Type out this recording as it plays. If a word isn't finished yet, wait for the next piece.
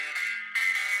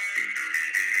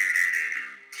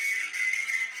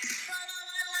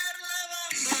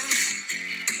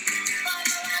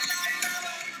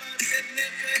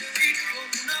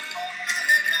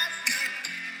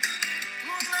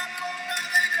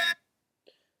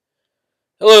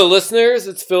Hello, listeners.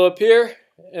 It's Philip here,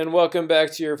 and welcome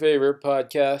back to your favorite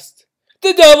podcast,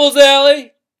 The Devil's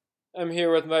Alley. I'm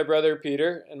here with my brother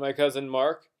Peter and my cousin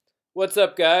Mark. What's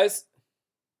up, guys?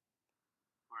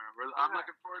 I'm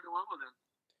looking forward to Wimbledon.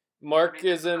 Mark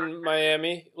is in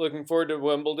Miami, looking forward to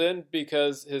Wimbledon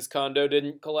because his condo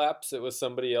didn't collapse. It was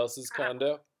somebody else's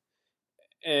condo.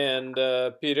 And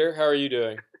Peter, how are you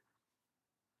doing?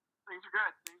 Things are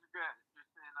good. Just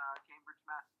in Cambridge,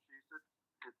 Massachusetts.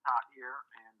 It's hot here, and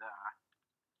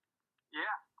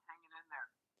hanging in there.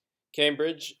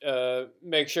 Cambridge.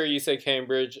 Make sure you say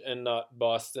Cambridge and not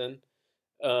Boston.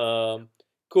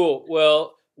 Cool.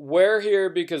 Well, we're here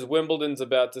because Wimbledon's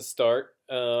about to start.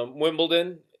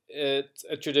 Wimbledon, it's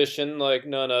a tradition like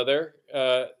none other.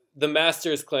 The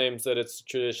Masters claims that it's a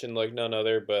tradition like none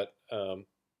other, but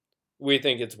we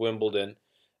think it's Wimbledon.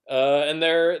 And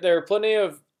there are plenty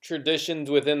of traditions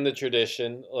within the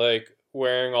tradition, like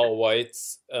wearing all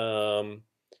whites.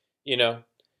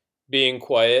 Being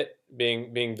quiet,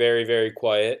 being very very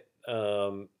quiet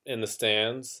in the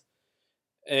stands.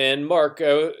 And Mark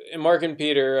and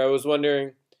Peter, I was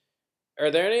wondering, are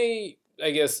there any,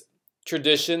 I guess,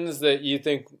 traditions that you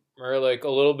think are like a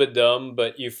little bit dumb,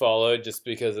 but you follow just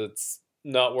because it's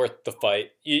not worth the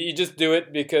fight? You just do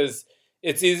it because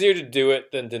it's easier to do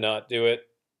it than to not do it.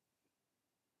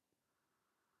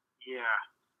 Yeah.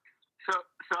 So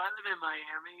I live in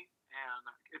Miami, and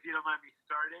if you don't mind me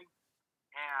starting,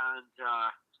 and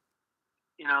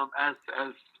as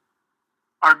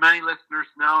our many listeners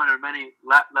know, and our many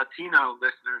Latino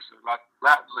listeners, or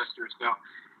Latin listeners know,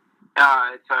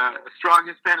 it's a strong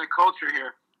Hispanic culture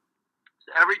here.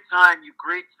 So every time you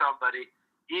greet somebody,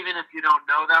 even if you don't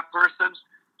know that person,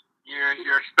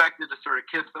 you're expected to sort of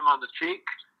kiss them on the cheek.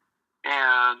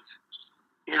 And,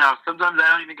 sometimes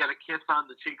I don't even get a kiss on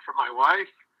the cheek from my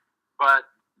wife. But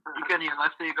you can,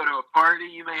 let's say you go to a party,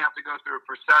 you may have to go through a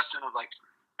procession of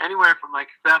anywhere from 7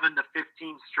 to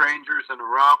 15 strangers in a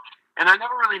row. And I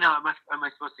never really know, am I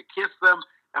supposed to kiss them?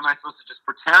 Am I supposed to just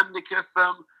pretend to kiss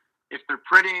them? If they're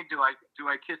pretty, do I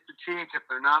kiss the cheek? If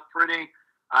they're not pretty,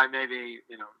 I maybe,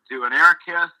 do an air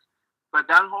kiss. But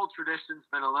that whole tradition's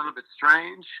been a little bit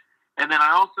strange. And then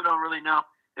I also don't really know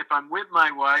if I'm with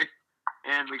my wife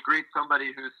and we greet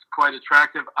somebody who's quite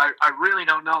attractive. I really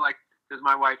don't know, does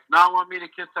my wife not want me to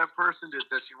kiss that person? Does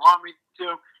she want me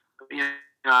to?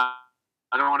 I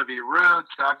don't want to be rude.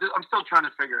 So I'm still trying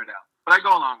to figure it out. But I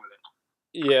go along with it.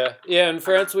 Yeah. In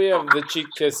France, we have the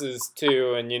cheek kisses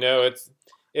too, and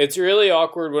it's really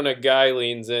awkward when a guy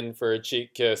leans in for a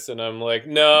cheek kiss, and I'm like,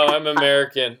 no, I'm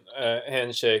American.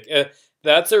 Handshake.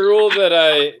 That's a rule that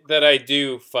I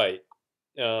do fight.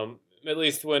 At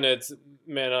least when it's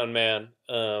man on man.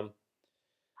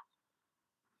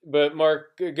 But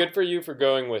Mark, good for you for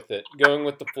going with it, going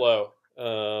with the flow.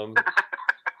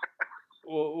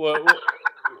 What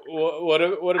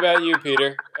about you,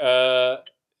 Peter? Do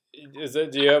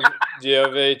you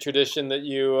have a tradition that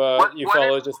you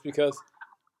follow just because?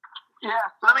 Yeah.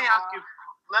 Let me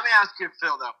ask you,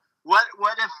 Phil. Though,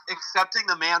 what if accepting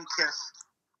the man kiss?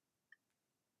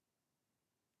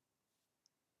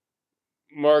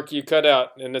 Mark, you cut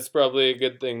out, and it's probably a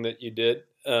good thing that you did.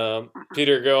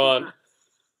 Peter, go on.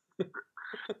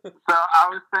 So I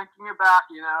was thinking about,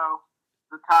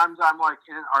 the times I'm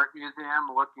in an art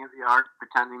museum looking at the art,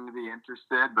 pretending to be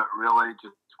interested, but really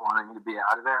just wanting to be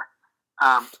out of there.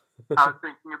 I was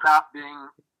thinking about being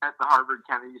at the Harvard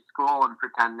Kennedy School and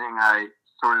pretending I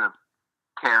sort of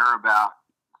care about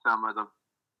some of the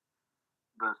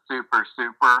super,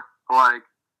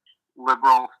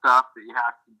 liberal stuff that you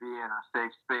have to be in a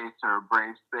safe space or a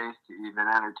brave space to even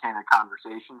entertain a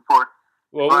conversation for.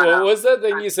 Well, what was that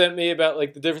thing you sent me about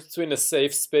the difference between a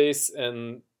safe space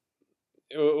and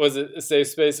was it a safe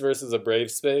space versus a brave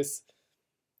space?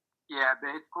 Yeah,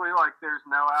 basically, there's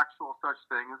no actual such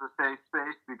thing as a safe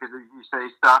space because if you say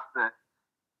stuff that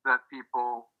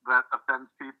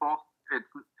offends people,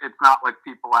 it's not like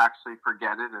people actually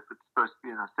forget it if it's supposed to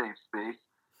be in a safe space.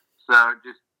 So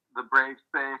just the brave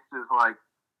space is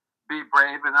be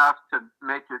brave enough to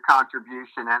make your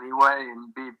contribution anyway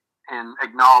and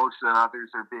acknowledge that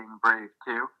others are being brave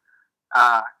too.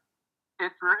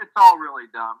 It's all really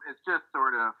dumb. It's just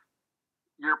sort of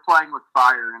you're playing with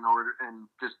fire and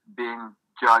just being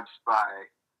judged by.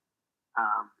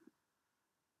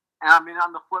 And I mean,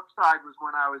 on the flip side was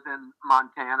when I was in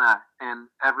Montana and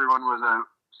everyone was a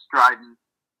strident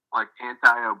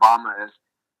anti-Obama is,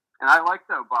 and I liked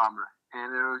Obama,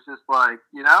 and it was just I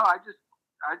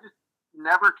just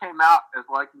never came out as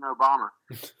liking Obama.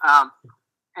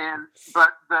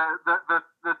 But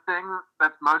the thing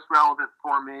that's most relevant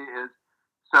for me is,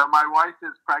 so my wife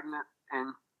is pregnant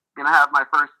in gonna have my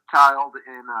first child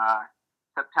in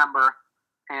September,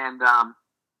 and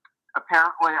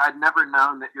apparently I'd never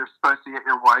known that you're supposed to get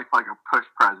your wife like a push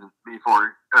present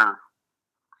before or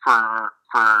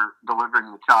for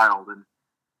delivering the child, and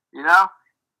you know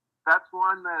that's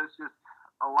one that is just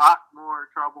a lot more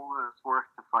trouble than it's worth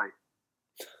to fight.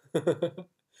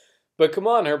 But come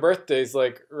on, her birthday's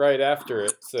like right after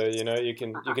it, so you know you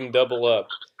can double up.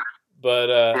 But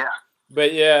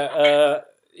yeah,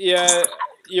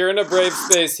 you're in a brave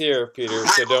space here, Peter.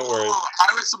 So don't worry.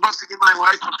 I was supposed to give my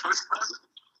wife a push present.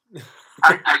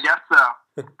 I guess so.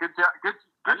 Good job. Good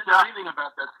job. Anything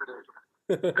about that today.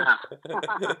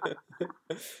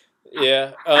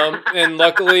 Yeah. And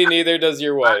luckily, neither does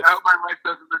your wife. I hope my wife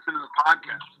doesn't listen to the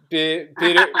podcast.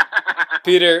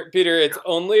 Peter, it's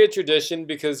only a tradition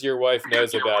because your wife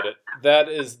knows about it. That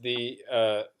is the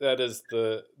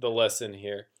lesson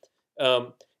here.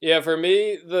 Yeah, for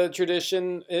me, the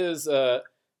tradition is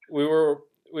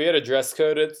we had a dress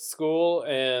code at school,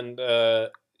 and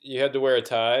you had to wear a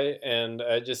tie, and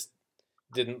I just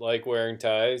didn't like wearing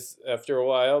ties after a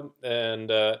while,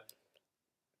 and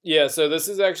yeah, so this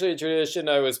is actually a tradition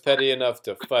I was petty enough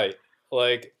to fight.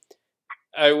 Like,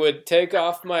 I would take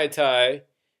off my tie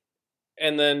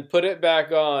and then put it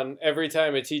back on every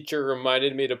time a teacher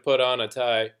reminded me to put on a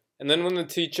tie. And then when the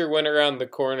teacher went around the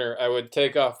corner, I would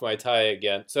take off my tie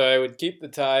again. So I would keep the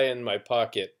tie in my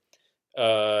pocket.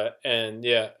 And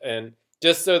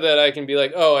just so that I can be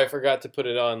like, oh, I forgot to put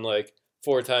it on like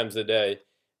 4 times a day.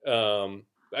 I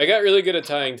got really good at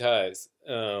tying ties.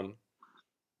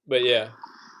 But yeah.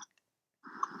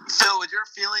 Phil, would your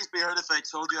feelings be hurt if I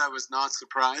told you I was not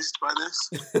surprised by this?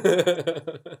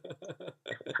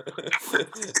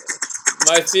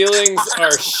 My feelings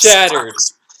are shattered.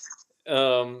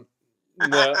 No,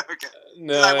 okay.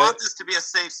 No. I want this to be a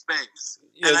safe space,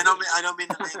 and I don't mean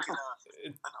to make it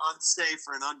an unsafe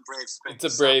or an unbrave space. It's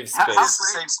a brave space. It's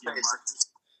a safe space.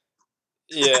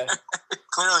 Yeah.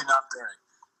 Clearly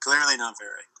not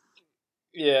very.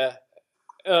 Yeah.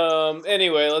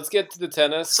 Anyway, let's get to the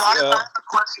tennis. So I have a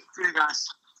question for you guys.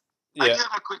 Yeah. I do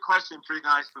have a quick question for you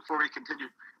guys before we continue.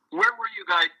 Where were you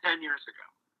guys 10 years ago?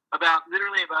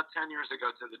 Literally about 10 years ago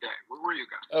to the day. Where were you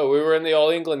guys? Oh, we were in the All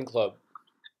England Club.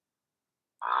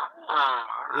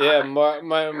 Yeah,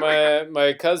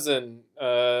 my cousin.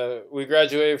 We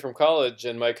graduated from college,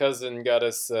 and my cousin got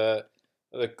us the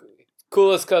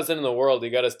coolest cousin in the world. He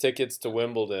got us tickets to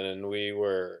Wimbledon, and we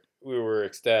were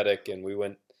ecstatic, and we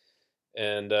went.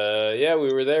 And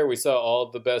we were there. We saw all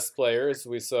the best players.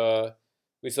 We saw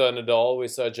Nadal. We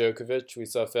saw Djokovic. We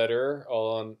saw Federer,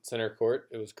 all on center court.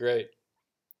 It was great.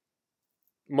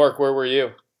 Mark, where were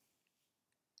you?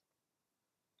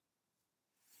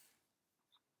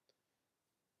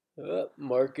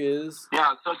 Mark is.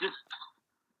 Yeah. So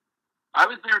I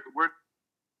was there.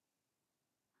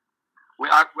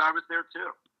 I was there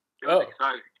too. It was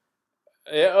exciting.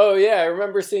 Yeah. Oh yeah, I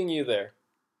remember seeing you there.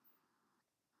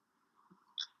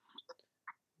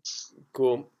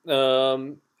 Cool.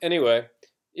 Anyway,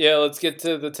 yeah, let's get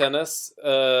to the tennis.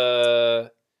 All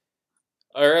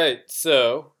right,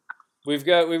 so we've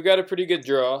got a pretty good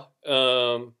draw.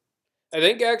 I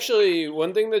think actually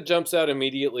one thing that jumps out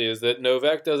immediately is that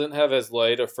Novak doesn't have as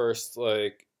light a first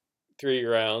 3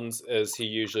 rounds as he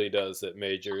usually does at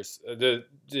majors. Do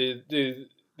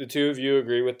the two of you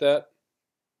agree with that?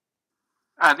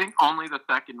 I think only the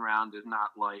second round is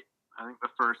not light. I think the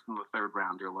first and the third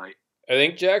round are light. I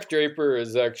think Jack Draper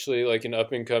is actually like an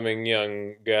up-and-coming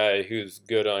young guy who's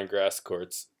good on grass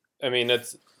courts. I mean,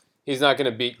 he's not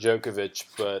going to beat Djokovic,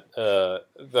 but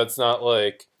that's not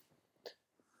like...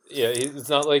 Yeah, it's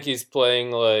not like he's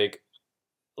playing like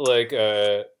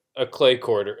a clay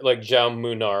court, like Jaume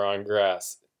Munar on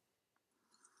grass.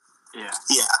 Yeah.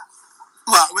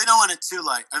 Well, we don't want it too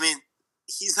light. I mean,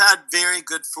 he's had very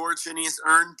good fortune. He's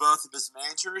earned both of his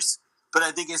majors. But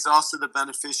I think he's also the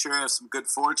beneficiary of some good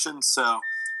fortune. So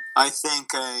I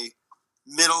think a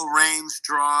middle range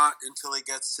draw until he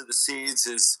gets to the seeds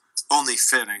is only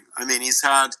fitting. I mean, he's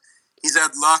had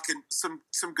luck and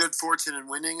some good fortune in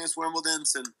winning his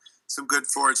Wimbledons and some good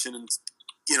fortune in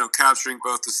capturing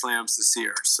both the slams this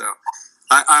year. So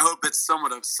I hope it's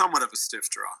somewhat of a stiff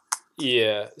draw.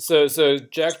 Yeah. So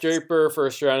Jack Draper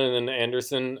first round, and then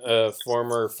Anderson, a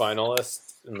former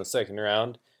finalist in the second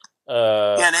round.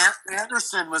 And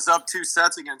Anderson was up 2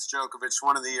 sets against Djokovic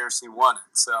one of the years he won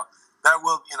it. So that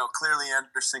will, clearly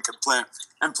Anderson could play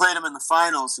and played him in the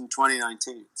finals in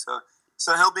 2019. So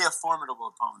he'll be a formidable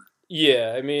opponent.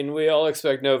 Yeah, I mean, we all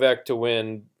expect Novak to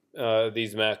win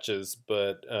these matches,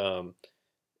 but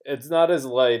it's not as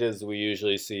light as we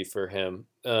usually see for him.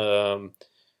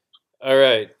 All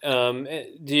right.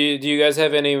 Do you guys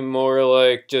have any more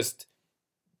like just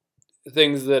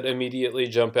things that immediately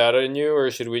jump out on you, or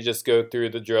should we just go through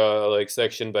the draw like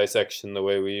section by section the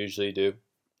way we usually do?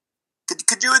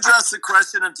 Could you address the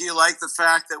question of do you like the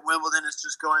fact that Wimbledon is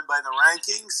just going by the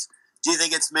rankings? Do you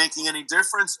think it's making any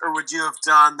difference, or would you have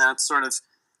done that sort of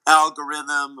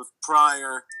algorithm of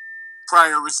prior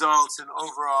results and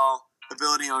overall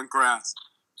ability on grass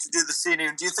to do the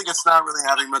seeding? Do you think it's not really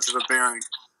having much of a bearing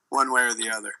one way or the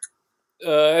other?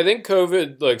 I think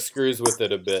COVID like screws with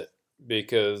it a bit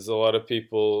because a lot of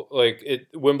people like it.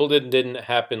 Wimbledon didn't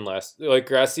happen like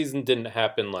grass season didn't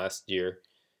happen last year,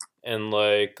 and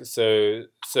like the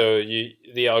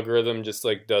algorithm just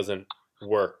like doesn't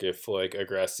work if like a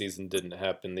grass season didn't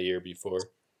happen the year before.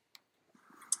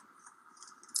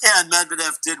 Yeah, and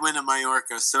Medvedev did win in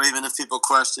Mallorca, so even if people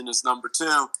question his number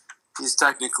two, he's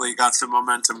technically got some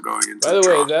momentum going into By the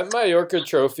way, draw. that Mallorca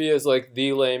trophy is like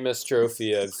the lamest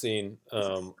trophy I've seen.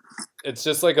 It's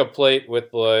just like a plate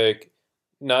with like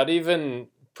not even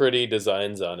pretty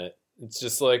designs on it. It's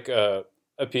just like a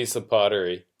piece of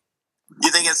pottery. You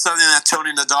think it's something that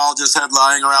Tony Nadal just had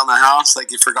lying around the house, like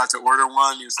he forgot to order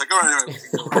one? He was like, all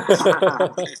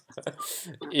right.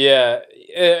 Yeah,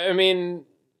 I mean,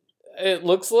 it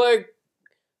looks like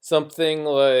something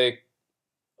like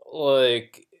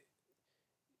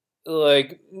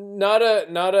not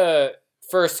a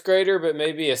first grader, but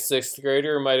maybe a sixth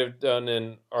grader might have done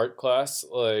in art class.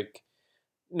 Like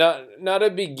not a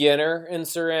beginner in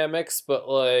ceramics, but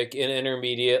like an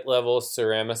intermediate level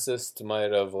ceramicist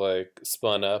might have like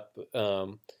spun up.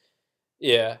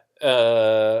 Yeah.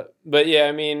 But yeah,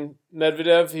 I mean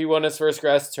Medvedev, he won his first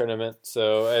grass tournament,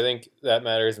 so I think that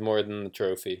matters more than the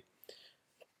trophy.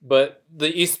 But the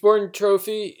Eastbourne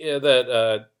trophy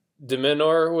that De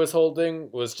Minaur was holding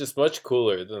was just much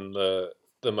cooler than the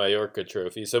Mallorca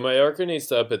trophy. So Mallorca needs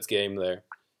to up its game there.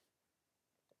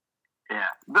 Yeah,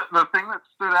 the thing that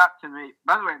stood out to me,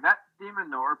 by the way, that De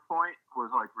Minaur point was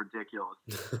like ridiculous.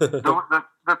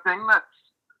 the thing that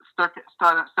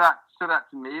stood out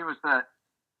to me was that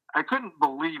I couldn't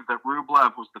believe that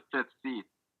Rublev was the fifth seed.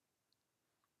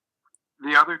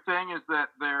 The other thing is that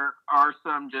there are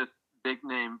some just big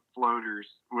name floaters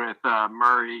with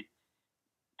Murray,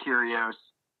 Kyrgios,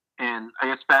 and I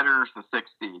guess Federer's the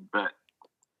sixth seed, but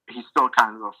he's still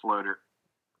kind of a floater.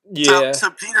 Yeah.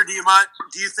 So Peter, do you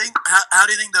think how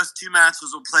do you think those two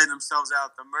matches will play themselves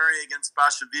out? The Murray against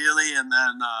Bashvili and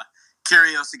then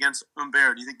Kyrgios against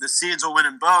Humbert. Do you think the seeds will win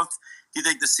in both? Do you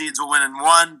think the seeds will win in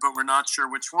one, but we're not sure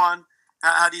which one?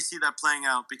 How do you see that playing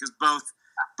out? Because both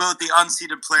the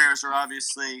unseeded players are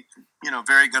obviously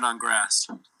very good on grass.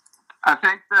 I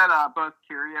think that both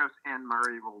Kyrgios and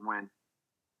Murray will win.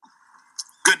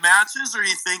 Good matches, or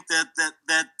you think that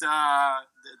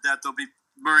there'll be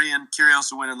Murray and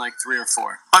Kyrgios will win in like 3 or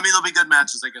 4? I mean, there'll be good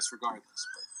matches, I guess, regardless.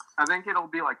 But I think it'll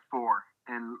be like 4,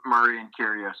 and Murray and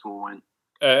Kyrgios will win.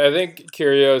 I think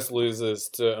Kyrgios loses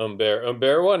to Humbert.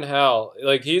 Humbert won how?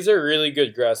 Like, he's a really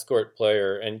good grass court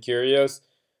player, and Kyrgios,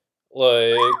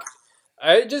 like,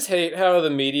 I just hate how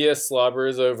the media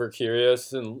slobbers over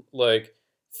Kyrgios and, like,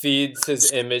 feeds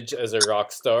his image as a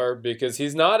rock star because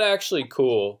he's not actually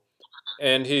cool.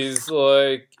 And he's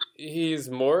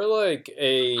more like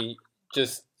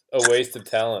just a waste of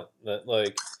talent. That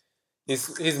like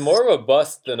he's more of a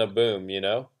bust than a boom, Is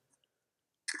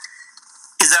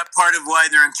that part of why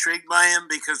they're intrigued by him?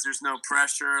 Because there's no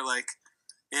pressure, like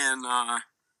in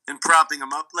propping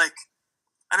him up. Like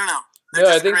I don't know. No,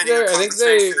 I think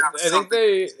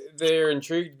they're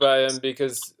intrigued by him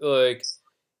because like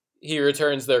he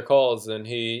returns their calls and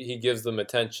he gives them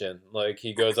attention. Like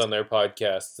he goes on their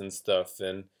podcasts and stuff,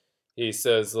 and he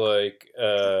says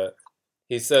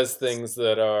things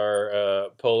that are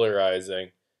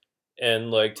polarizing, and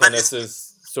like tennis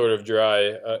is sort of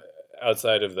dry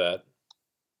outside of that.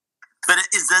 But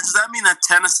does that mean that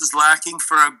tennis is lacking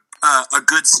for a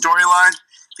good storyline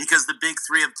because the big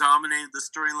three have dominated the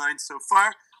storyline so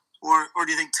far, or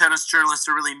do you think tennis journalists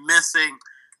are really missing?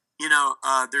 They're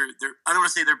I don't want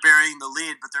to say they're burying the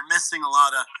lead, but they're missing a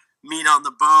lot of meat on the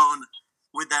bone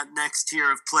with that next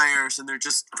tier of players, and they're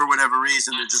just, for whatever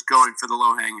reason, they're just going for the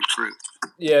low-hanging fruit.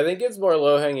 Yeah, I think it's more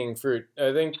low-hanging fruit.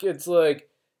 I think it's like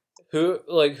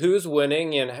who's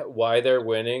winning and why they're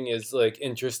winning is like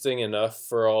interesting enough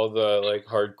for all the like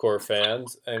hardcore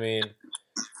fans. I mean,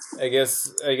 I guess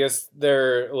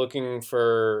they're looking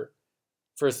for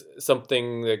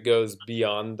something that goes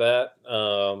beyond that,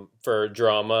 for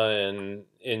drama and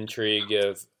intrigue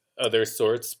of other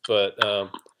sorts. But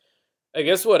I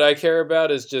guess what I care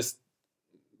about is just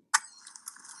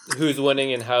who's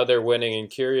winning and how they're winning, and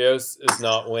Kyrgios is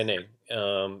not winning.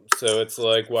 So it's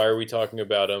like, why are we talking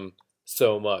about him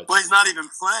so much? Well, he's not even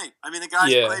playing. I mean, the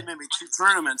guy's Yeah. played maybe 2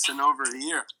 tournaments in over a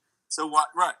year. So what?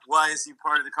 Right? Why is he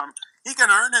part of the conversation? He can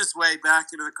earn his way back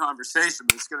into the conversation,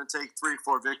 but it's going to take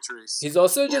 3-4 victories. He's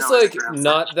also just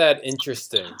not that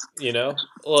interesting,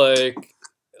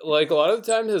 like a lot of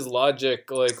the time his logic,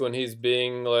 like when he's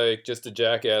being like just a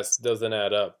jackass, doesn't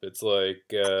add up. It's like,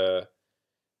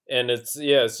 and it's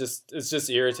just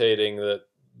irritating that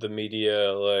the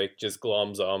media like just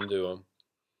gloms onto him.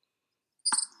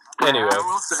 Anyway, I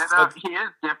will say that he is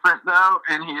different though,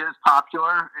 and he is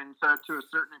popular, and so to a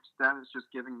certain extent, it's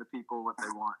just giving the people what they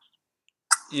want.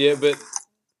 Yeah, but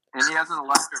and he has an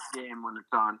electric game when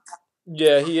it's on.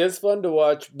 Yeah, he is fun to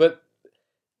watch, but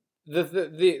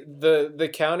the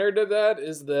counter to that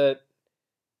is that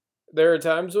there are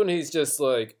times when he's just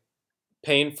like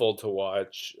painful to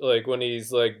watch, like when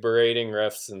he's like berating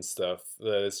refs and stuff.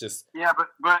 That it's just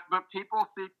but people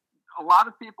see, a lot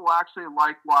of people actually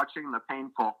like watching the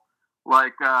painful,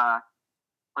 like that's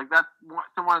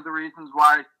one of the reasons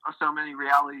why so many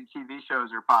reality TV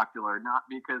shows are popular. Not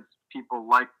because people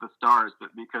like the stars,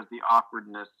 but because the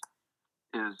awkwardness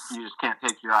is, you just can't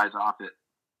take your eyes off it.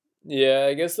 Yeah,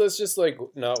 I guess that's just like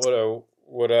not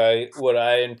what I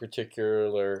in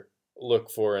particular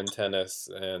look for in tennis,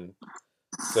 and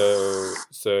so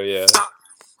yeah. So,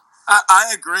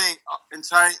 I agree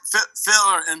entirely.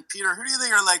 Phil and Peter, who do you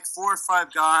think are like 4 or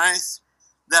 5 guys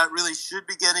that really should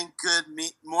be getting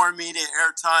more media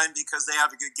airtime because they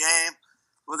have a good game,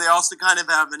 but they also kind of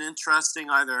have an interesting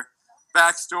either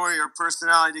backstory or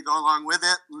personality to go along with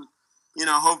it, and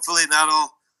hopefully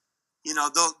that'll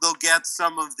they'll get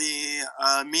some of the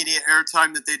media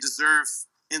airtime that they deserve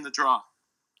in the draw.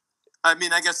 I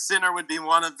mean, I guess Sinner would be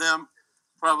one of them.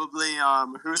 Probably,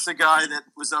 who's the guy that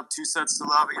was up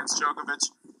 2-0 against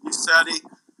Djokovic? Musetti.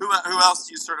 Who else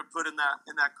do you sort of put in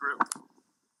that group?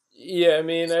 Yeah, I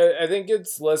mean, I think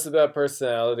it's less about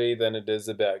personality than it is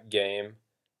about game.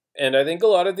 And I think a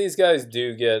lot of these guys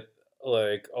do get,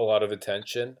 like, a lot of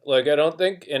attention. Like, I don't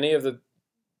think any of the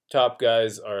top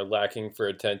guys are lacking for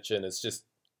attention. It's just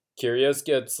Kyrgios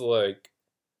gets, like,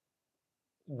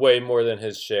 way more than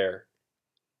his share.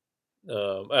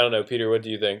 I don't know. Peter, what do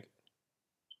you think?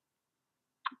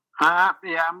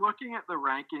 Yeah, I'm looking at the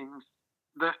rankings.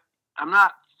 I'm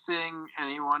not seeing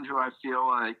anyone who I feel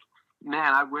like,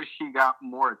 man, I wish he got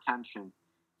more attention.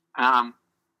 I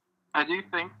do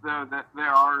think though that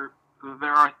there are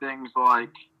things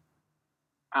like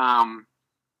I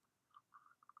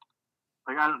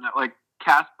don't know, like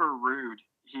Casper Ruud.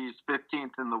 He's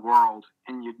 15th in the world,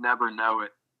 and you'd never know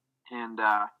it. And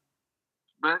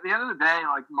but at the end of the day,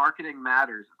 like, marketing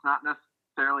matters. It's not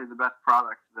necessarily the best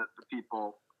product that the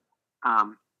people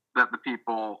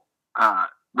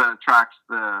that attracts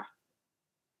that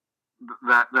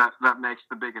makes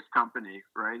the biggest company,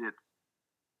 right? It's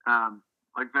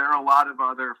like there are a lot of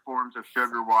other forms of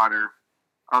sugar water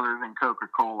other than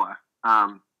Coca-Cola,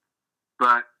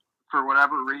 but for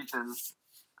whatever reason,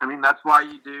 I mean, that's why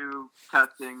you do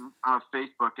testing of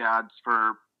Facebook ads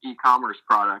for e-commerce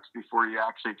products before you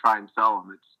actually try and sell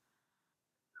them. It's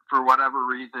for whatever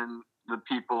reason the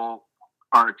people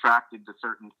are attracted to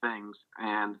certain things,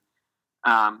 and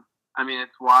I mean,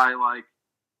 it's why like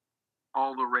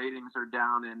all the ratings are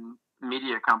down in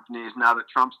media companies now that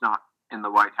Trump's not in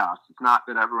the White House. It's not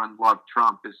that everyone loved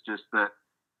Trump; it's just that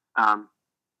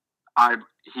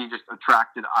he just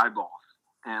attracted eyeballs,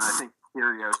 and I think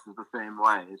Kyrgios is the same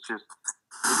way. It's the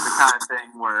kind of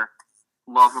thing where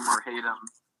love him or hate him,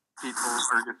 people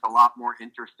are just a lot more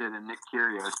interested in Nick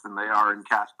Kyrgios than they are in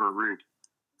Casper Ruud.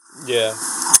 Yeah.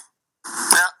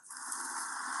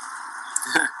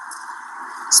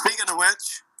 Speaking of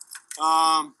which,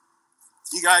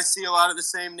 you guys see a lot of the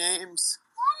same names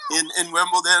in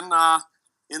Wimbledon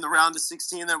in the round of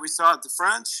 16 that we saw at the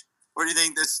French? Or do you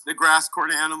think the grass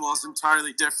court animal is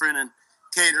entirely different and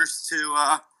caters to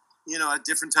a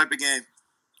different type of game?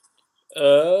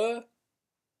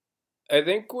 I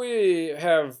think we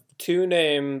have 2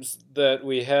 names that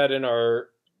we had in our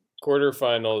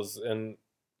quarterfinals and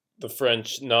the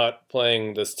French not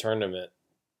playing this tournament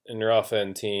in Rafa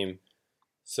and Team.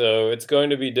 So it's going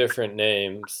to be different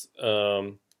names.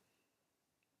 Yeah,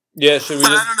 should we?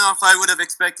 But I don't know if I would have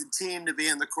expected Team to be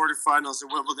in the quarterfinals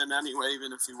of Wimbledon anyway,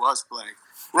 even if he was playing.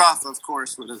 Rafa, of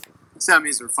course, would have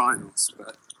semis or finals,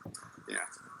 but yeah.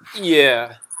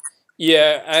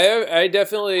 Yeah, I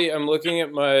definitely, I'm looking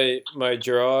at my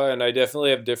draw, and I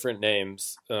definitely have different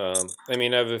names. I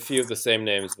mean, I have a few of the same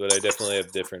names, but I definitely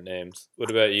have different names. What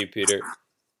about you, Peter?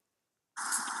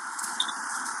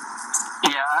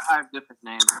 Yeah, I have different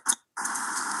names.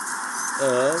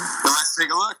 Let's take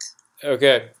a look.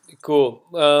 Okay, cool.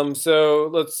 So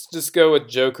let's just go with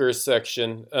Joker's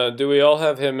section. Do we all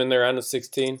have him in the round of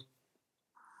 16?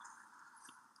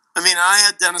 I mean, I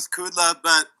had Dennis Kudla,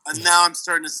 but now I'm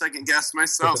starting to second guess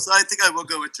myself. So I think I will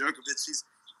go with Djokovic.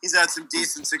 He's had some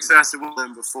decent success at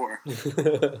Wimbledon before.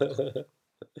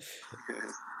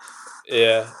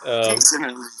 Yeah. Decent,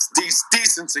 at least.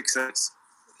 Decent success.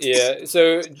 Yeah.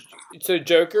 So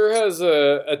Joker has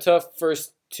a tough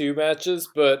first two matches,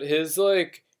 but his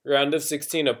like round of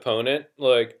 16 opponent,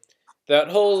 like that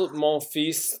whole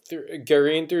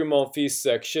Garin through Monfils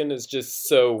section is just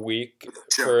so weak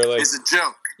for like. It's a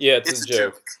joke. Yeah, it's a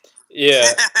joke.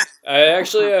 Yeah, I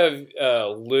actually have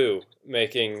Lou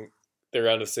making the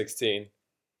round of 16.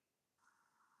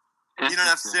 You don't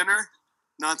have Sinner?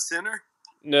 Not Sinner?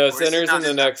 No, Sinner's in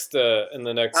the next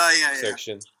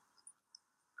section.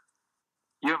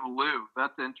 You have Lou.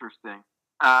 That's interesting.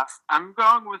 I'm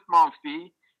going with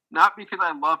Monfils, not because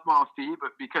I love Monfils,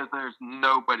 but because there's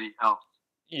nobody else.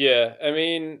 Yeah, I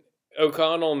mean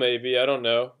O'Connell maybe. I don't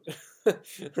know. I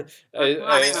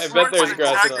bet there's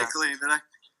grass technically, but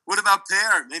what about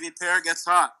Pear? Maybe Pear gets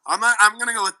hot. I'm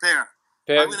gonna go with Pear.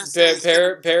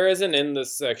 Pear isn't in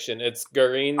this section. It's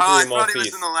Garin through Monfils. I thought he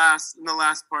was in the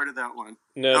last part of that one.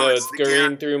 No, it's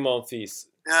Garin through Monfils.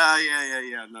 Yeah.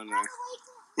 No.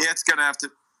 Yeah, it's gonna have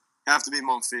to be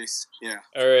Monfils. Yeah.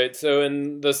 All right. So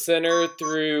in the center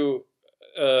through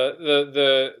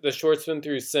the Schwartzman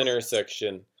through center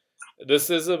section, this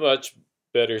is a much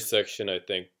better section. I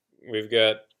think we've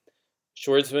got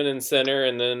Schwartzman in center,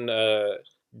 and then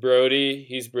Brody,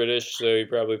 he's British, so he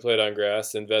probably played on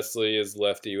grass, and Vesely is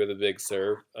lefty with a big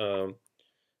serve. Who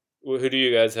do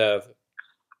you guys have?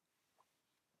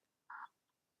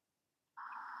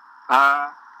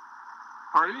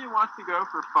 Part of me wants to go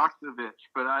for Fuxovic,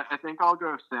 but I think I'll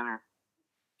go center.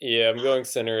 Yeah, I'm going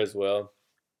center as well.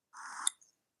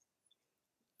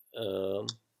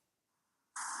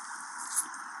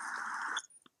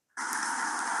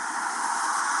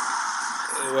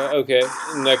 Okay,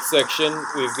 next section,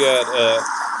 we've got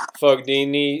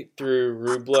Fognini through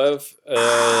Rublev.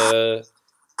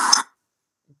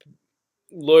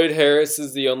 Lloyd Harris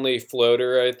is the only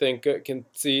floater I think I can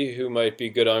see who might be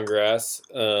good on grass.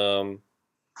 Peter,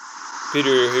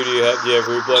 who do you have? Do you have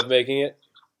Rublev making it?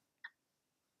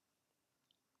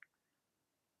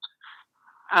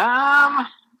 I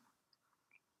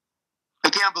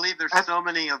can't believe there's so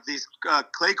many of these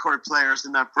clay court players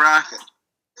in that bracket.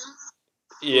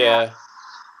 Yeah.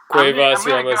 Cuevas,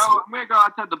 I'm gonna go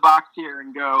outside the box here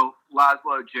and go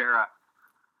Laszlo Jera.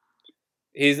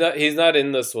 He's not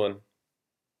in this one.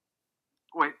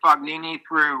 Wait, Fognini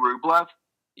through Rublev?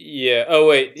 Yeah. Oh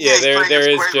wait. Yeah, there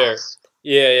is Jera.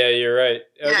 Yeah, you're right.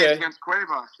 Okay. Yeah, he's against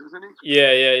Cuevas, isn't he?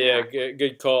 Yeah.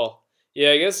 Good call.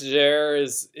 Yeah, I guess Jera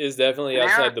is definitely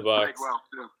outside the box. Well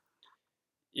too.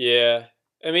 Yeah.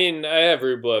 I mean, I have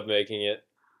Rublev making it.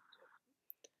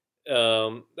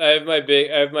 I have my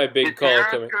big call Harris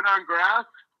coming. Good on grass?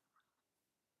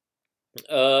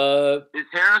 Is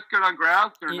Harris good on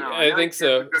grass or no? I think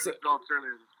so.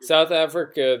 South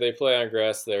Africa, they play on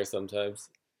grass there sometimes.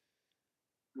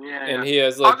 Yeah. And he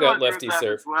has like that lefty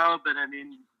serve. As well, but I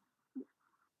mean,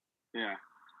 yeah.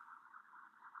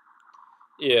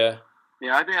 Yeah.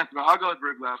 Yeah, I think that's about. I'll go with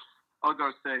Rublev. I'll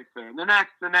go safe there. The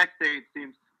next eight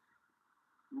seems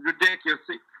ridiculous.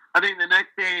 I think the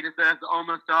next eight is as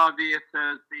almost obvious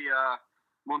as the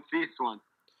Monfils one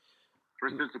for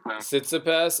Tsitsipas.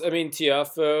 Tsitsipas, I mean,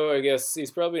 Tiafoe, I guess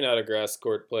he's probably not a grass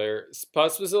court player.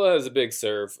 Pospisil has a big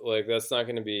serve. Like, that's not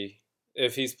going to be,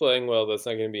 if he's playing well, that's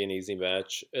not going to be an easy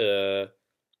match. And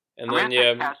I'm going to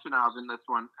take Kashanov in this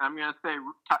one. I'm going to say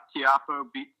Tiafoe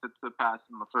beats Tsitsipas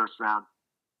in the first round.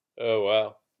 Oh,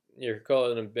 wow. You're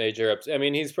calling him major ups. I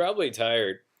mean, he's probably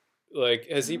tired. Like,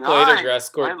 has he played a grass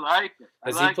court? I like it.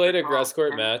 Has he played a grass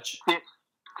court match?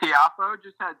 Tiafoe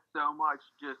just had so much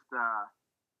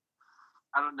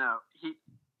I don't know.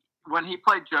 When he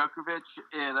played Djokovic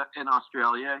in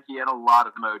Australia, he had a lot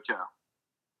of mojo.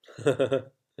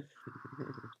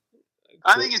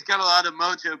 I think he's got a lot of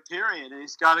mojo, period, and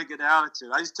he's got a good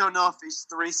attitude. I just don't know if these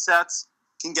 3 sets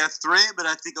can get 3, but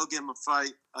I think I'll give him a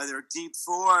fight, either a deep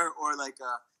 4 or like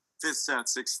a 5th set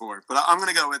 6-4. But I'm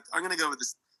gonna go with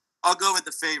this. I'll go with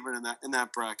the favorite in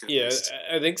that bracket. Yeah,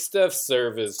 I think Steph's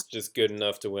serve is just good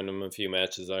enough to win him a few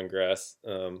matches on grass.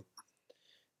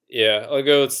 Yeah, I'll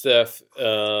go with Steph.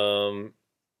 Cool.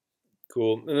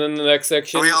 And then the next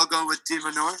section. We all go with De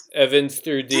Minaur? Evans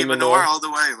through De Minaur. De Minaur all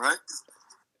the way, right?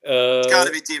 It's got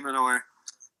to be De Minaur.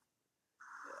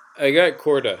 I got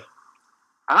Korda.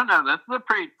 I don't know. This is a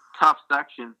pretty tough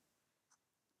section.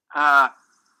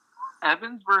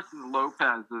 Evans versus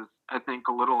Lopez is I think,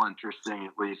 a little interesting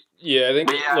at least. Yeah, I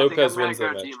think Lopez I'm wins that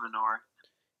go match. De Minaur.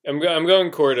 I'm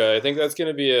going Korda. I think that's going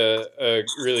to be a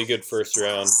really good first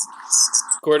round.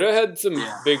 Korda had some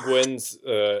big wins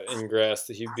in grass.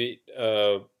 He beat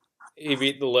the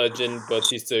legend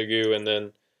Bautista Agut and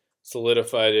then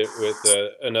solidified it with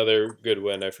another good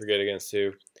win. I forget against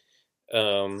who.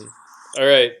 All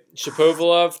right,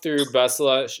 Shapovalov through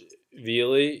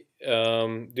Basilashvili.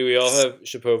 Do we all have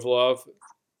Shapovalov?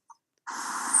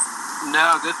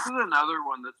 No, this is another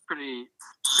one that's pretty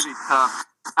tough.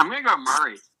 I'm gonna go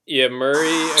Murray. Yeah,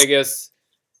 Murray. I guess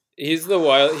he's the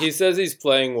wild. He says he's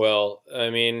playing well. I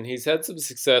mean, he's had some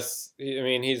success. I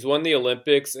mean, he's won the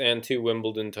Olympics and 2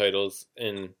 Wimbledon titles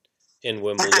in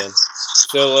Wimbledon.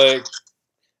 So like,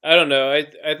 I don't know.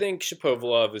 I think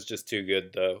Shapovalov is just too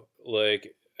good though.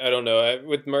 Like, I don't know.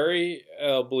 With Murray,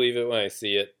 I'll believe it when I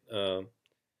see it. I'm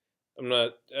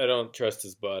not. I don't trust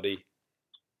his body.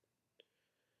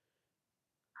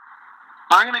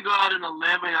 I'm gonna go out on a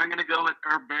limb and I'm gonna go with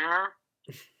Herbert.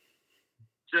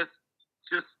 Just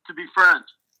to be friends.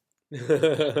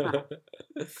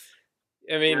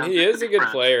 I mean, he is a good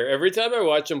player. Every time I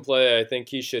watch him play, I think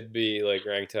he should be like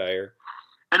ranked higher.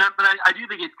 But I do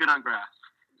think he's good on grass.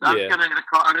 So I'm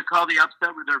gonna call the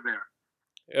upset with Herbert.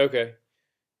 Okay,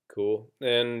 cool.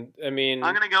 And I mean,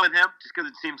 I'm gonna go with him just because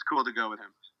it seems cool to go with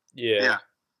him. Yeah.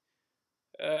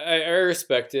 I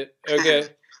respect it. Okay.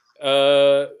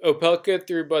 Opelka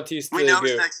through Bautista. We know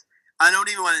who's next. I don't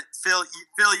even want it. Phil,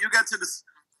 you got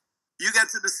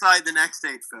to decide the next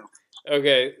date, Phil.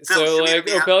 Okay, Phil, so like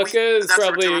Opelka is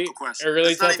probably a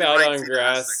really tough out on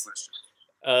grass.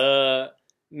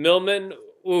 Millman,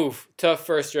 oof, tough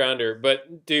first rounder.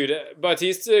 But dude,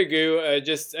 Bautista Agut,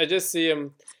 I just see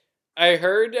him. I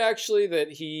heard actually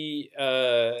that he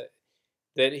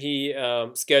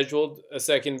scheduled a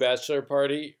second bachelor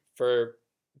party for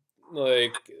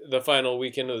like the final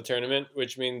weekend of the tournament,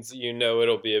 which means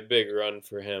it'll be a big run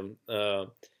for him.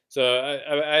 So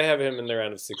I have him in the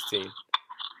round of 16. Dude,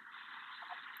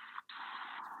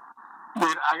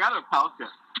 I got a Opelka.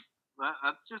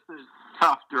 That's just a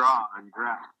tough draw on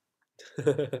grass.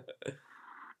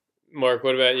 Mark,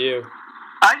 what about you?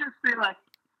 I just feel like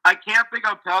I can't pick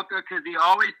Opelka because he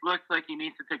always looks like he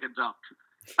needs to take a dump.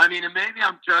 I mean, and maybe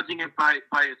I'm judging it by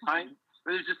his height,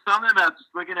 but there's just something about just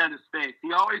looking at his face.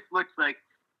 He always looks like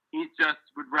he just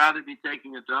would rather be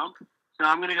taking a dump. So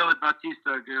I'm going to go with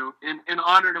Bautista Agut in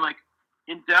honor to,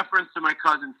 in deference to my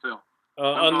cousin Phil.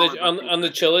 On the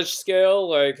Chilich scale,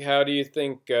 like, how do you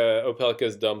think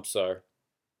Opelka's dumps are?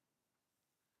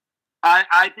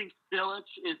 I think Chilich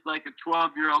is like a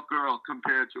 12-year-old girl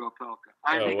compared to Opelka.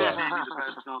 I think that's maybe the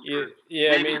best dumper.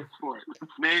 Yeah, maybe in sport.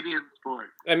 Maybe in sport.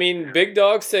 I mean, big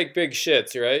dogs take big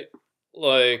shits, right?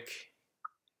 Like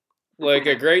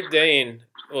a Great Dane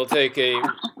will take a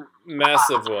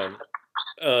massive one.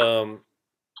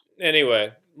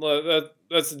 Anyway,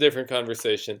 that's a different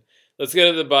conversation. Let's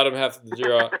go to the bottom half of the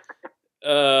draw.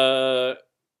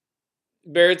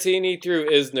 Berrettini through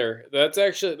Isner.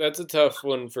 That's a tough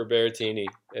one for Berrettini,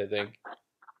 I think.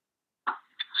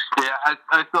 Yeah,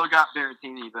 I still got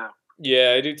Berrettini though.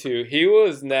 Yeah, I do too. He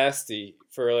was nasty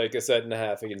for like a set and a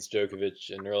half against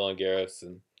Djokovic and Roland Garros,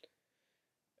 and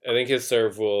I think his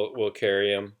serve will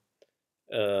carry him.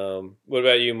 What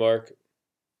about you, Mark?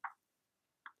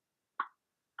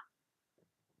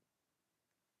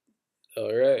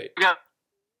 All right. Yeah.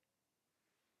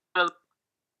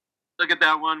 Look at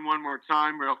that one more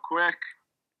time real quick.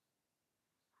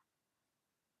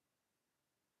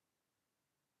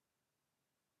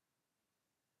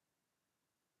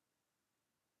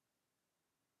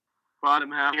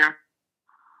 Bottom half here.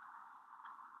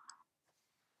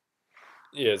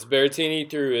 Yeah, it's Berrettini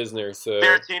through Isner. So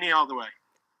Berrettini all the way.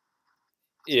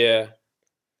 Yeah,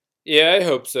 I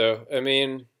hope so. I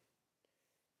mean,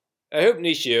 I hope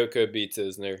Nishioka beats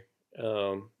Isner.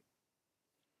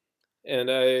 And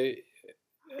I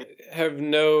have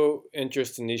no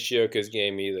interest in Nishioka's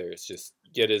game either. It's just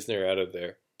get Isner out of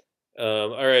there.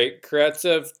 All right,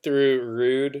 Karatsev through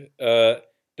Rude.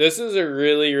 This is a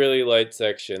really, really light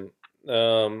section.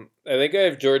 I think I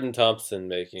have Jordan Thompson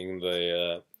making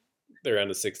the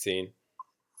round of 16.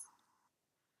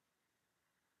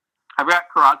 I've got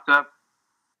Karatsev.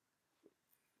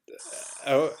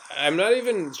 I'm not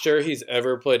even sure he's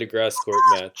ever played a grass court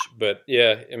match, but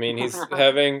yeah, I mean, he's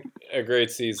having a great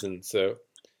season, so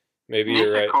maybe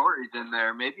you're right. Nishikori's in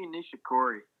there. Maybe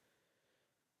Nishikori.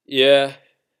 Yeah,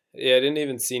 I didn't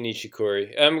even see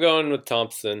Nishikori. I'm going with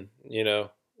Thompson,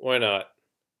 why not?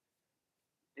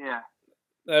 Yeah.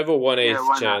 I have a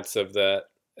 1/8 chance of that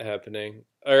happening.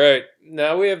 All right,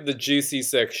 now we have the juicy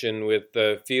section with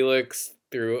Felix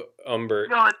through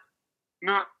Humbert.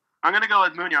 No, I'm gonna go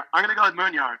with Munyar. I'm gonna go with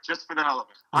Munyar just for the hell of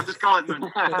it. I'm just going with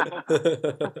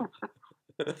Munyar.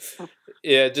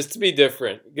 Yeah, just to be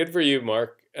different. Good for you,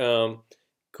 Mark.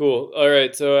 Cool. All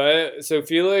right. So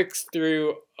Felix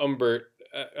through Humbert.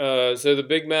 So the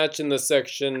big match in this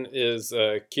section is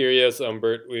Kyrgios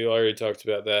Humbert. We already talked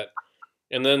about that,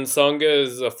 and then Tsonga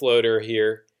is a floater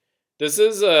here. This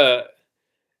is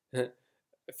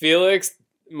Felix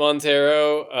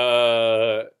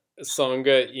Montero,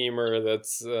 Tsonga Emer.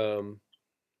 That's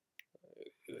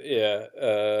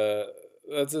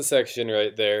a section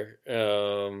right there.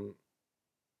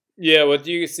 Yeah, what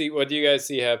do you see? What do you guys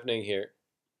see happening here?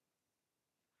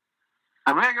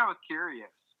 I'm gonna go with Curious.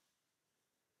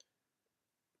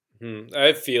 I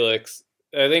have Felix.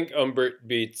 I think Humbert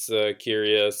beats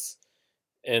Kyrgios,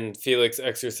 and Felix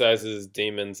exercises his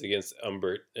demons against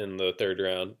Humbert in the third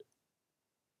round.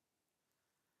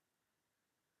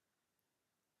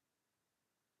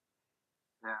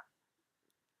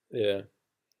 Yeah.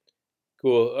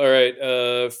 Cool. All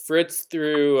right. Fritz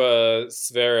through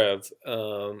Zverev.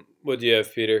 What do you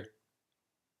have, Peter?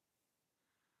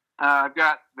 I've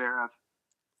got Zverev.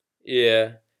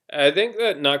 Yeah. I think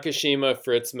that Nakashima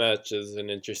Fritz match is an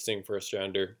interesting first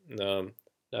rounder.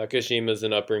 Nakashima's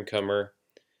an up and comer.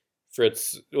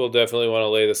 Fritz will definitely want to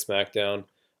lay the smackdown.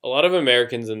 A lot of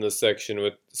Americans in this section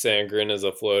with Sandgren as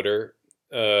a floater.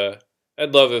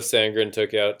 I'd love if Sandgren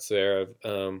took out Zverev.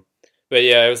 But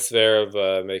yeah, it was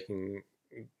Zverev making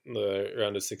the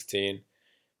round of 16.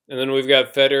 And then we've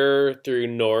got Federer through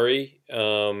Nori.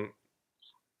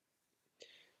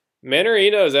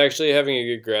 Manarino is actually having a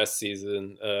good grass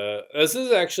season. This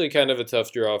is actually kind of a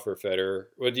tough draw for Federer.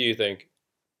 What do you think?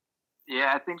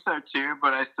 Yeah, I think so too,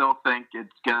 but I still think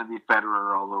it's going to be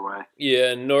Federer all the way.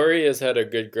 Yeah, Nori has had a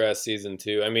good grass season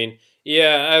too. I mean,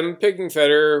 yeah, I'm picking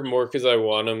Federer more because I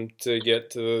want him to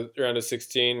get to the round of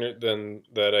 16 than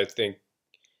that I think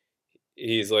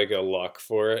he's like a lock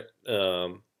for it.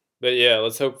 But yeah,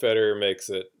 let's hope Federer makes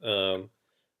it. All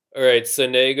right,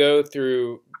 Sonego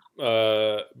through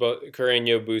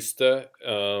Carreño Busta.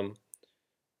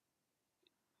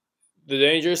 The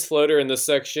dangerous floater in this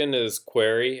section is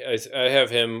Query. I have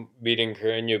him beating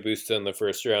Carreño Busta in the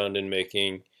first round and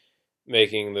making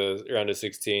the round of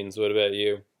 16s. What about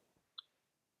you?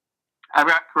 I've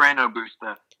got Carreño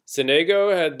Busta.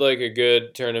 Sonego had like a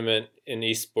good tournament in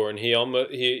Eastbourne. He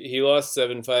lost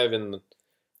 7-5 in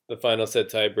the final set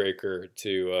tiebreaker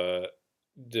to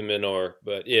de Minaur.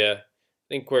 But yeah, I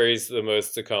think Query's the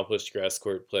most accomplished grass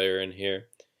court player in here.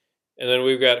 And then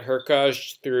we've got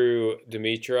Hurkacz through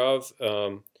Dimitrov.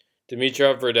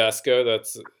 Dimitrov Verdasco,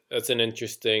 that's an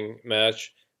interesting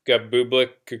match. We've got Bublik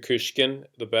Kukushkin,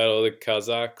 the battle of the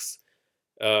Kazakhs.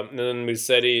 And then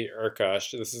Musetti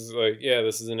Hurkacz. This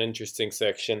is an interesting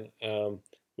section.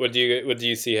 What do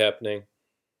you see happening?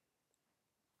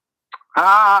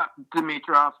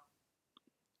 Dimitrov.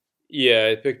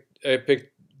 Yeah, I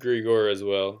picked Grigor as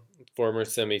well, former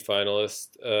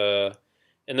semifinalist.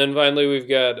 And then finally we've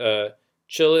got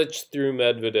Cilic through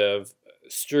Medvedev.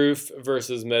 Struff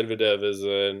versus Medvedev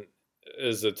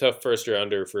is a tough first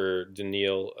rounder for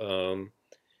Daniil.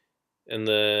 And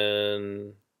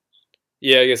then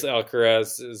yeah, I guess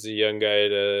Alcaraz is a young guy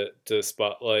to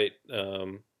spotlight.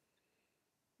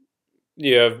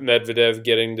 You have Medvedev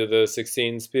getting to the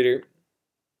 16s, Peter.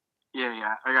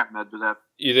 Yeah, I got Medvedev.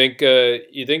 You think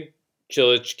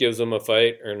Cilic gives him a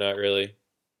fight or not really?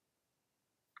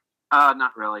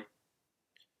 Not really.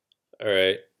 All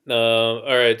right. All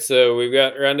right. So we've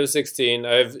got round of 16.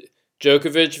 I have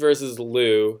Djokovic versus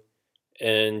Liu,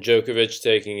 and Djokovic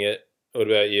taking it. What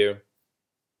about you?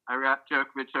 I got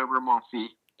Djokovic over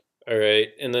Monfils. All right.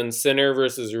 And then Sinner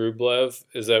versus Rublev.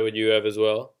 Is that what you have as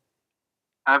well?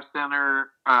 I have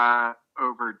Sinner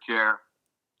over Jer.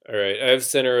 All right. I have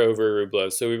Sinner over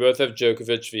Rublev. So we both have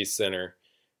Djokovic v. Sinner.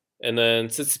 And then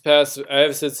Tsitsipas. I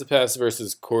have Tsitsipas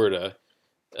versus Korda.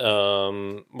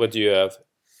 What do you have?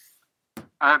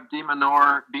 I have de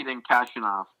Minaur beating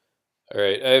Kashinov. All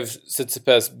right, I have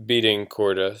Tsitsipas beating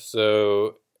Korda.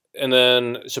 So, and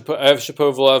then I have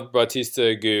Shapovalov, Bautista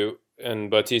Agut,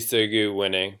 and Bautista Agut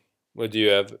winning. What do you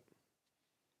have?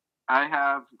 I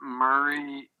have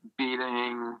Murray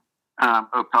beating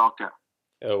Opelka.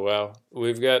 Oh wow,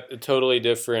 we've got a totally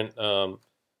different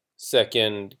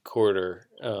second quarter.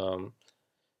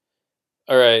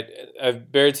 All right, I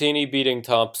have Berrettini beating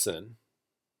Thompson.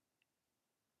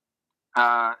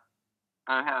 I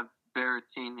have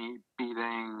Berrettini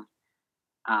beating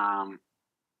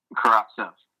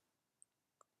Karatsev.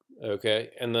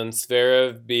 Okay, and then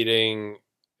Zverev beating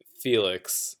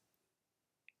Felix.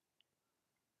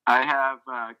 I have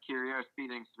Kyrgios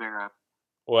beating Zverev.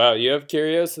 Wow, you have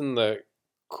Kyrgios in the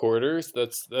quarters.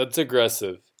 That's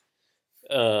aggressive.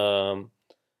 Um,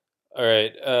 all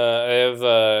right. I have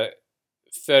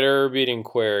Federer beating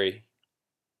Query.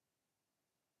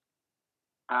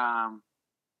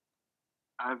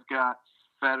 I've got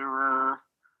Federer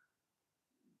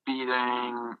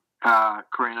beating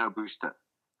Carreno Busta.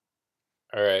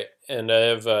 All right, and I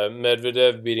have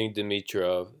Medvedev beating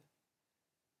Dimitrov.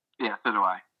 Yeah, so do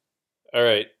I. All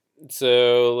right,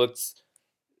 so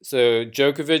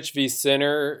Djokovic v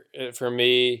Sinner for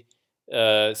me,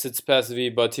 Tsitsipas v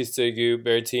Bautista Agut,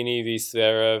 Berrettini v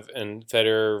Zverev, and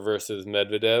Federer versus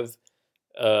Medvedev.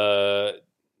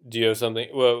 Do you have something?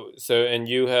 Well, so and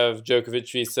you have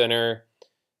Djokovic v Sinner.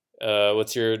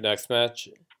 What's your next match?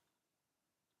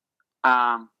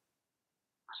 Djokovic.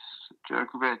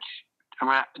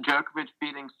 Djokovic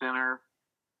beating Sinner.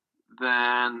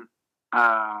 Then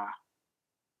I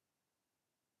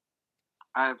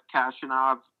have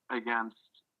Kashanov against.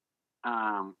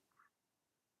 I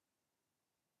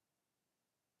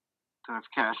have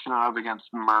Kashanov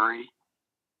against Murray.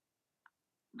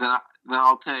 Then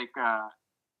I'll take. I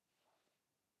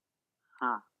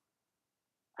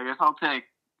guess I'll take.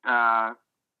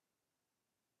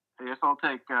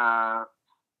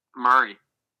 Murray.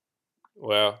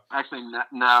 Wow. Actually,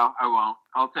 no, I won't.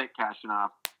 I'll take Kashanov.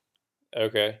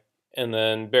 Okay. And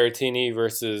then Berrettini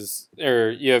versus,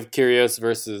 or you have Kyrgios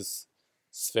versus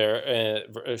Zverev.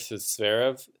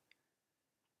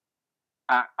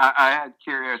 I had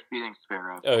Kyrgios beating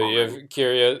Zverev. Oh, already. You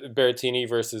have Berrettini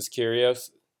versus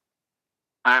Kyrgios.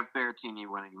 I have Berrettini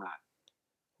winning that.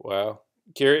 Wow.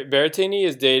 Berrettini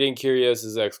is dating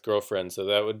Kyrgios' ex-girlfriend, so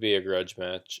that would be a grudge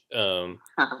match. And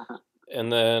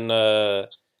then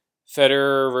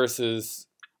Federer versus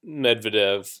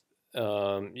Medvedev.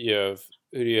 Who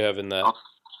do you have in that?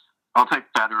 I'll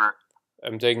take Federer.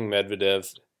 I'm taking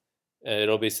Medvedev.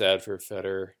 It'll be sad for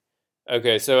Federer.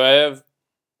 Okay, so I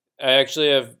actually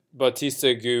have Bautista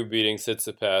Agut beating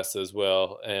Tsitsipas as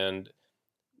well, and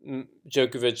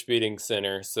Djokovic beating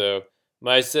Sinner. So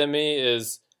my semi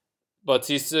is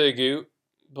Bautista Agut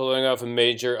pulling off a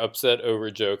major upset over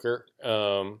Joker,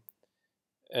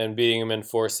 and beating him in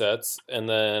 4 sets, and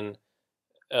then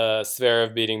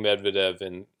Zverev beating Medvedev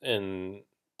in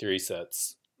 3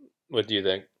 sets. What do you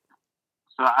think?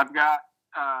 So I've got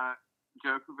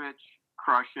Djokovic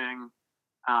crushing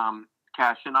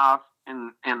Kashanov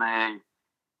in a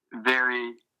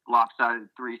very lopsided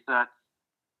 3 sets,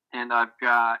 and I've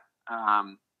got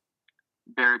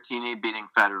Berrettini beating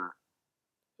Federer.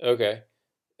 Okay,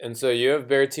 and so you have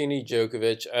Berrettini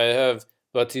Djokovic. I have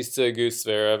Bautista Agut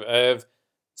Zverev. I have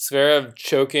Zverev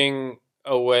choking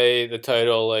away the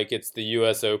title like it's the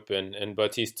U.S. Open, and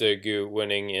Bautista Agut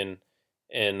winning in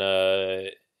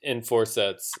 4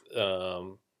 sets,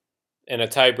 and a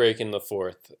tiebreak in the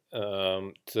 4th,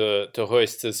 to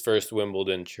hoist his first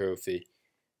Wimbledon trophy.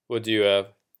 What do you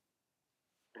have?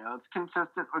 Yeah, it's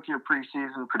consistent with your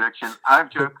preseason prediction. I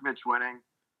have Djokovic winning,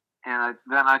 and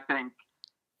I think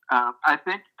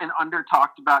an under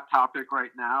talked about topic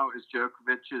right now is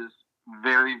Djokovic's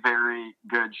very, very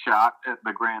good shot at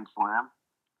the Grand Slam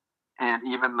and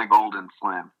even the Golden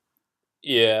Slam.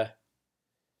 Yeah.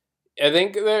 I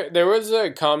think there was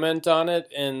a comment on it,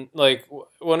 and like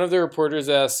one of the reporters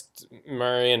asked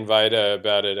Murray and Vida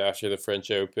about it after the French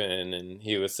Open, and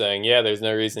he was saying, yeah, there's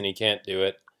no reason he can't do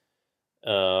it.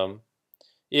 Yeah,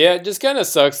 it just kind of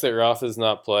sucks that Rafa's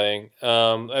not playing.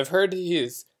 I've heard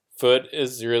his foot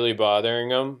is really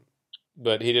bothering him,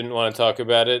 but he didn't want to talk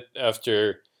about it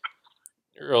after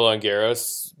Roland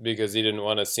Garros because he didn't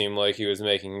want to seem like he was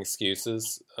making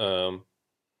excuses.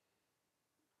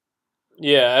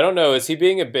 Yeah, I don't know. Is he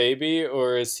being a baby,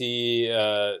 or is he?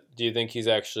 Do you think he's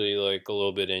actually like a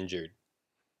little bit injured?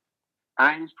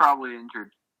 I think he's probably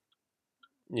injured.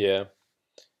 Yeah,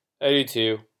 I do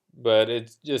too. But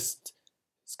it's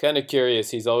kind of curious.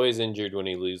 He's always injured when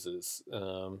he loses.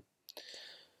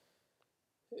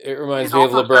 It reminds me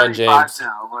of LeBron James.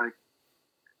 Now. Like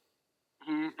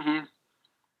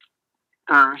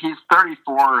he's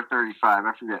 34 or 35.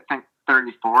 I forget. I think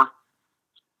 34.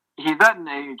 He's at an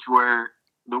age where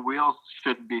the wheels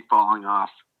should be falling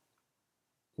off.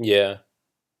 Yeah.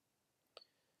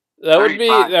 That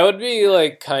would be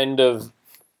like kind of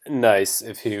nice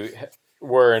if he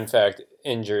were in fact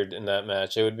injured in that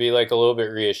match. It would be like a little bit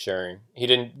reassuring. He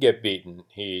didn't get beaten.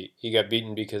 He got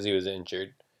beaten because he was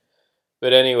injured.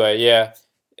 But anyway, yeah.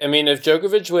 I mean, if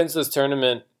Djokovic wins this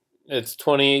tournament, it's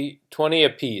 20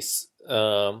 apiece.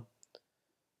 And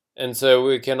so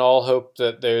we can all hope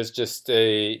that there's just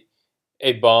a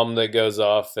bomb that goes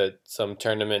off at some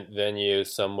tournament venue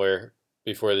somewhere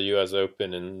before the U.S.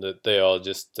 Open, and that they all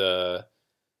just,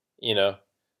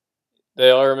 they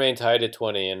all remain tied at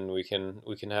 20, and we can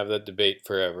have that debate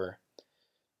forever.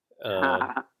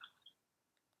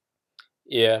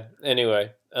 Yeah.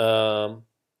 Anyway,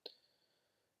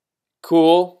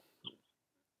 cool.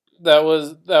 That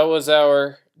was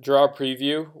our draw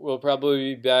preview. We'll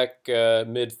probably be back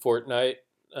mid fortnight.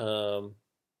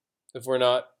 If we're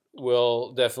not,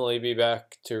 we'll definitely be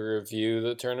back to review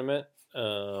the tournament.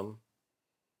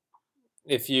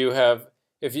 If you have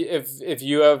if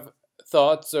you have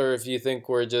thoughts, or if you think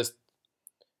we're just,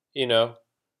 you know,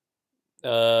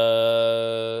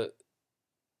 uh,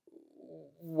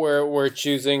 we're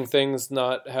choosing things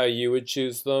not how you would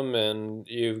choose them, and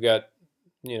you've got,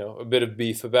 a bit of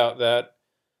beef about that,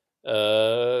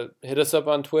 hit us up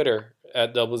on Twitter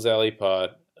at Doubles Alley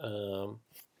Pod.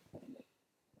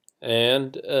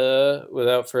 And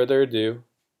without further ado,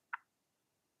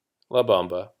 La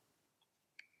Bamba.